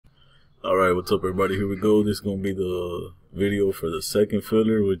Alright, what's up everybody? Here we go. This is going to be the video for the second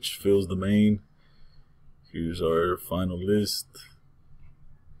filler, which fills the main. Here's our final list.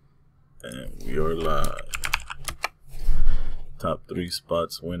 And we are live. Top 3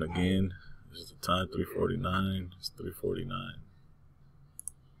 spots win again. This is the time, 349. It's 349.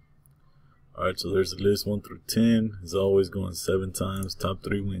 Alright, so there's the list 1 through 10. As always, going 7 times. Top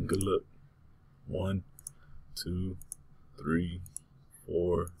 3 win. Good luck. 1, 2, 3,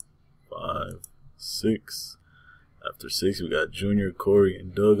 4, 5, 6. After 6, we got Junior, Corey,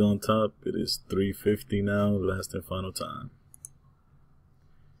 and Doug on top. It is 350 now, last and final time.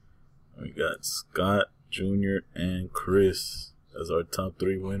 We got Scott, Junior, and Chris as our top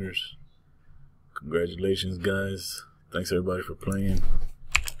 3 winners. Congratulations, guys. Thanks everybody for playing.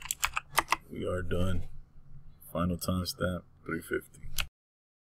 We are done. Final time stamp 350.